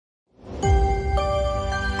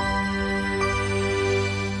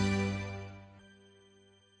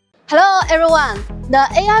everyone, the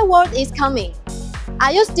AI world is coming.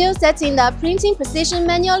 Are you still setting the printing precision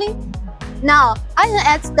manually? Now, I am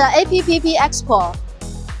at the APPP Expo,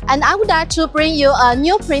 and I would like to bring you a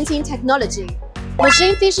new printing technology,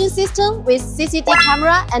 machine vision system with CCD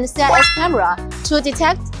camera and CIS camera to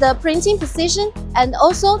detect the printing precision and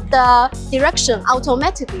also the direction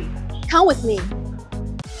automatically. Come with me.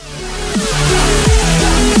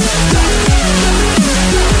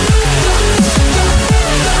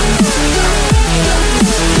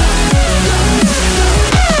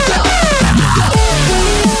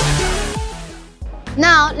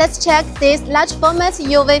 Now, let's check this large format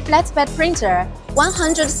UV flatbed printer,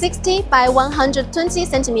 160 by 120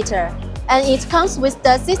 cm, and it comes with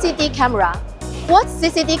the CCD camera. What's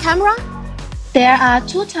CCD camera? There are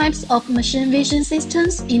two types of machine vision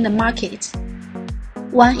systems in the market.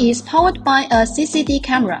 One is powered by a CCD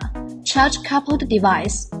camera, charge-coupled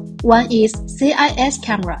device. One is CIS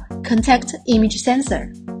camera, contact image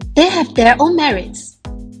sensor. They have their own merits.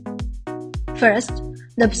 First,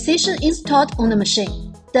 the precision installed on the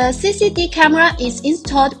machine. The CCD camera is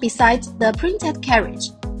installed beside the printed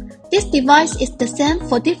carriage. This device is the same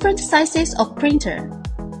for different sizes of printer.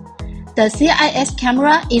 The CIS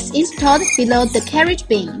camera is installed below the carriage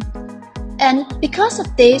bin, and because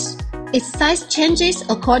of this, its size changes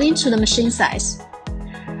according to the machine size.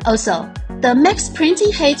 Also, the max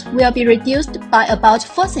printing height will be reduced by about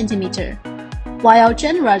 4 cm, while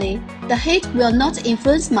generally, the height will not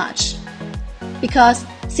influence much. Because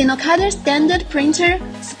Sinocutter standard printer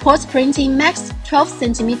supports printing max 12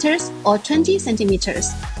 cm or 20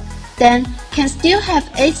 cm, then can still have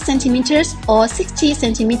 8 cm or 60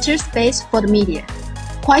 cm space for the media.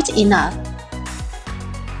 Quite enough.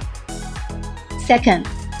 Second,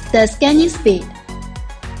 the scanning speed.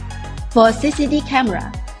 For CCD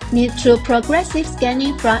camera, need to progressive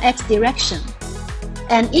scanning from X direction,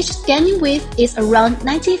 and each scanning width is around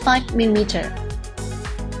 95 mm.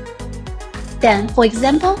 Then, for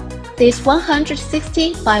example, this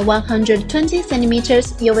 160 by 120 cm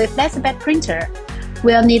UV flatbed printer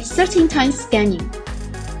will need 13 times scanning.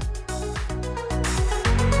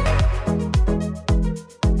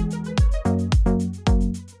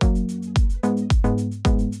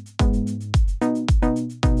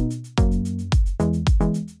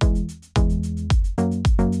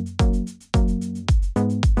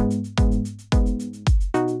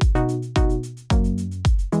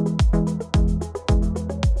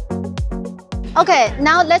 Okay,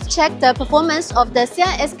 now let's check the performance of the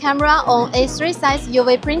CIS camera on a 3 size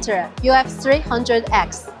UV printer,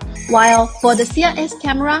 UF300X. While for the CIS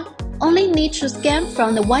camera, only need to scan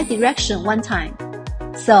from the Y direction one time.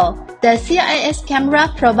 So, the CIS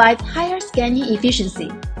camera provides higher scanning efficiency.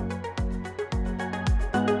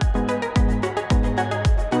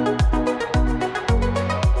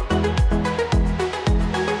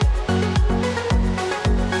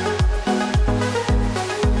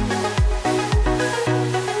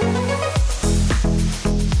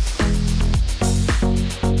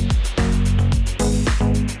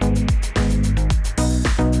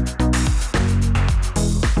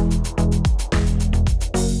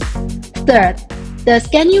 Third, the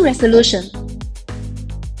scanning resolution.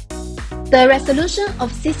 The resolution of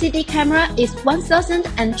CCD camera is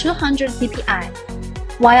 1200 dpi,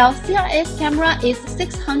 while CIS camera is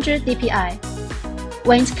 600 dpi.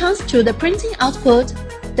 When it comes to the printing output,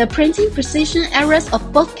 the printing precision errors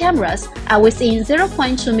of both cameras are within 0.2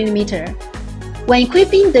 mm. When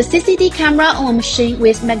equipping the CCD camera on a machine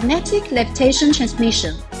with magnetic levitation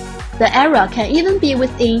transmission, the error can even be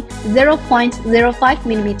within 0.05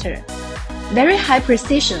 mm. Very high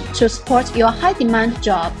precision to support your high-demand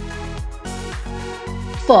job.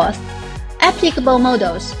 Fourth, applicable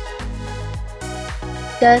models.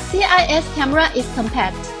 The CIS camera is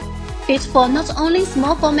compact, fit for not only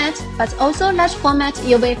small format but also large format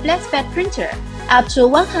UV flatbed printer up to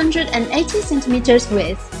 180 cm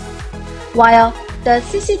width, while the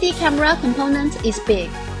CCD camera component is big,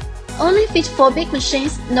 only fit for big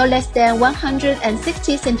machines no less than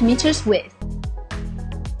 160 cm width.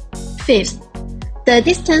 Fifth, the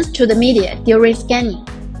distance to the media during scanning.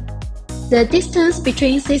 The distance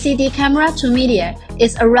between CCD camera to media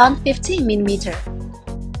is around 15 mm,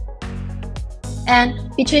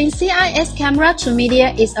 and between CIS camera to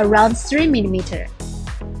media is around 3 mm.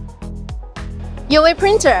 UV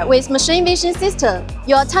printer with machine vision system,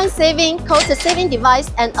 your time-saving, cost-saving device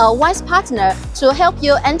and a wise partner to help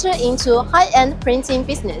you enter into high-end printing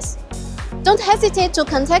business. Don't hesitate to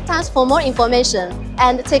contact us for more information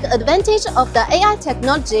and take advantage of the AI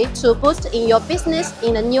technology to boost in your business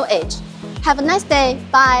in a new age. Have a nice day.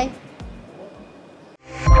 Bye.